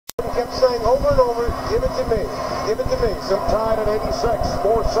kept saying over and over, give it to me, give it to me. So tied at 86,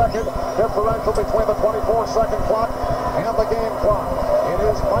 4-second differential between the 24-second clock and the game clock. It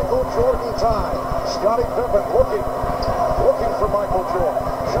is Michael Jordan time. Scottie Pippen looking for Michael Jordan.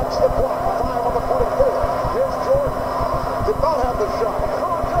 Checks the clock, 5 on the 24. Here's Jordan. Did not have the shot.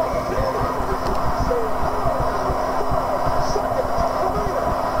 Seconds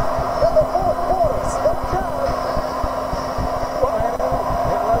remaining in the fourth quarter. The Jazz in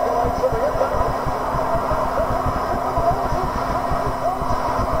regulation the impact.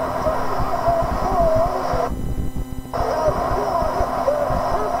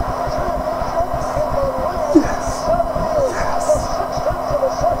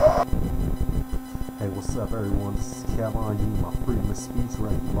 Everyone, this is Kevin. You my freedom of speech,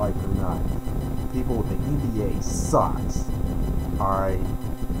 whether you like it or not. People, the NBA sucks. Alright?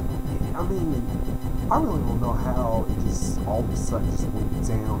 I mean, I really don't know how it just all of a sudden just went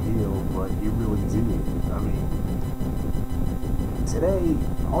downhill, but it really did. I mean, today,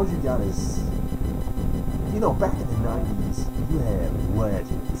 all you got is, you know, back in the 90s, you had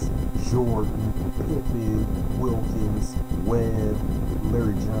legends. Jordan, Pippen, Wilkins, Webb,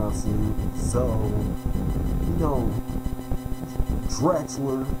 Larry Johnson, Zoe, you know,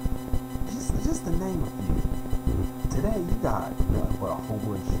 Drexler, just to name a few. Today you got nothing but a whole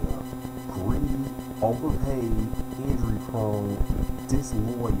bunch of greedy, overpaid, injury-prone,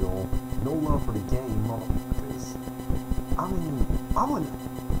 disloyal, no love for the game motherfuckers. I mean,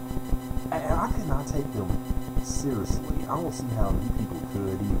 I could not take them seriously. I don't see how you people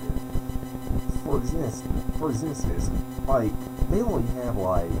could either. For instance, like, they only have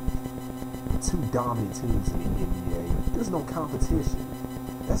like 2 dominant teams in the NBA. There's no competition.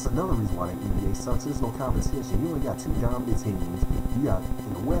 That's another reason why the NBA sucks. There's no competition. You only got 2 dominant teams. You got,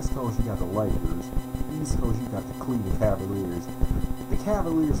 in the West Coast, you got the Lakers. The East Coast, you got the Cleveland Cavaliers. The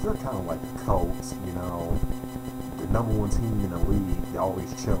Cavaliers, they're kind of like the Colts, you know, the #1 team in the league. They always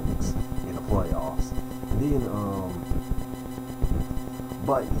chokes in the playoffs. And then,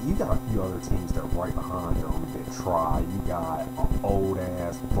 but you got a few other teams that are right behind them that try. You got old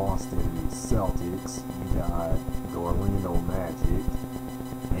ass Boston Celtics. You got the Orlando Magic.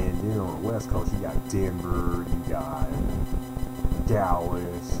 And then on the West Coast, you got Denver. You got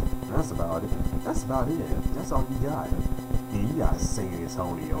Dallas. That's about it. That's all you got. And you got San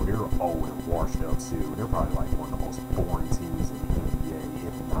Antonio. They're old and washed up too. They're probably like one of the most boring teams in the NBA,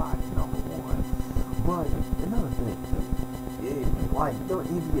 if not #1. But another thing, like their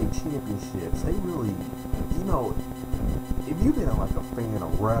NBA championships, they really, you know, if you've been like a fan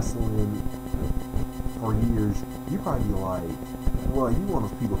of wrestling for years, you probably be like, well, you one of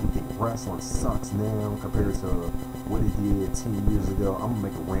those people who think wrestling sucks now compared to what it did 10 years ago. I'm gonna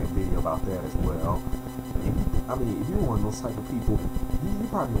make a rant video about that as well. If you're one of those type of people, you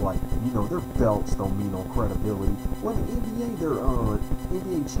probably like, you know, their belts don't mean no credibility. Well, the NBA, their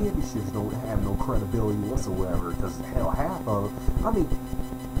NBA championships don't have no credibility whatsoever, because hell, half of them, I mean,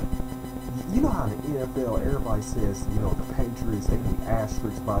 you know how in the NFL, everybody says, you know, the Patriots, they be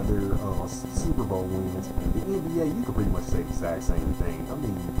asterisks by their Super Bowl wins. The NBA, you can pretty much say the exact same thing. I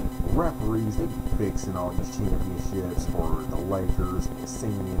mean, referees, they be fixing all these championships for the Lakers and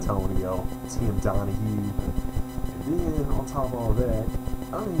San Antonio, Tim Donahue. And then, on top of all that,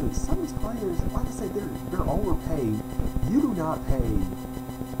 I mean, some of these players, like I said, they're overpaid. You do not pay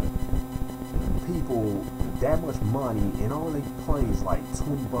people that much money, and all they play is like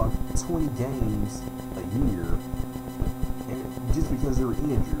 20 games a year, and just because they're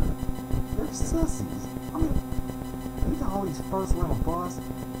injured, they're sissies. I mean, you got all these first round busts,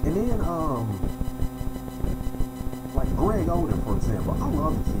 and then like Greg Oden, for example. I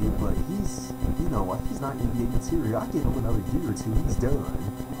love the kid, but he's, you know, like, he's not NBA material. I give him another year or 2, he's done.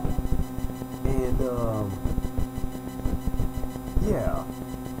 And yeah.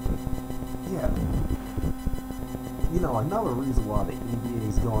 You know, another reason why the NBA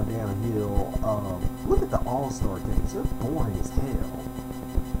is going downhill, look at the All-Star games. They're boring as hell.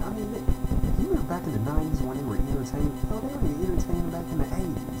 I mean, you remember back in the 90s when they were entertaining? No, they were entertaining back in the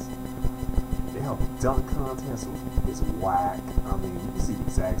 80s. They held a dunk contest. It's whack. I mean, you see the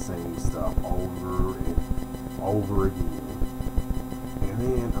exact same stuff over and over again. And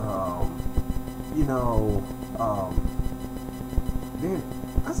then, you know, then,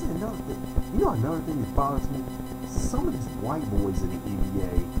 I said another thing. You know, another thing that bothers me? Some of these white boys in the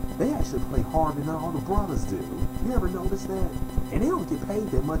NBA, they actually play harder than all the brothers do. You ever notice that? And they don't get paid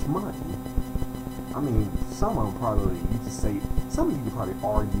that much money. I mean, some of them probably, you could say, some of you could probably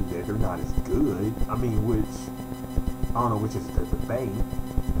argue that they're not as good. I mean, which, I don't know which is the debate.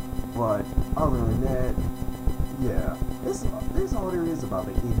 But other than that, yeah, that's all there is about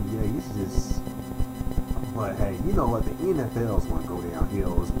the NBA. It's just, but hey, you know what? The NFL's going to go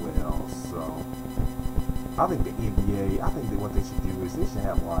downhill as well. So I think the NBA, I think that what they should do is they should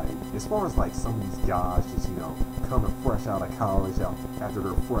have like, as far as like some of these guys just, you know, coming fresh out of college after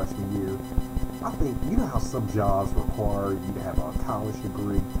their freshman year. I think, you know how some jobs require you to have a college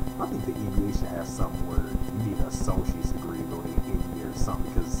degree? I think the NBA should have something where you need an associate's degree to go to the NBA or something,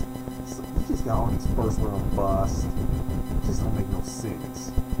 because you just got all these first round busts. It just don't make no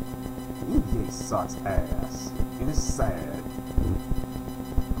sense. The NBA sucks ass, and it's sad.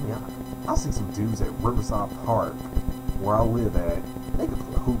 I mean, I see some dudes at Riverside Park, where I live at, they could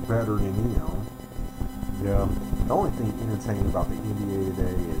hoop better than them. Yeah, the only thing entertaining about the NBA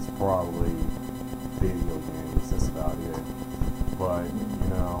today is probably video games. That's about it. But, you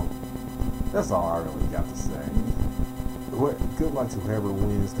know, that's all I really got to say. Good luck to whoever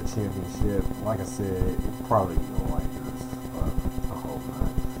wins the championship. Like I said, it probably be the Lakers, but I hope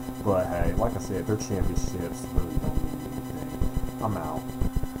not. But hey, like I said, their championships really don't mean anything. I'm out.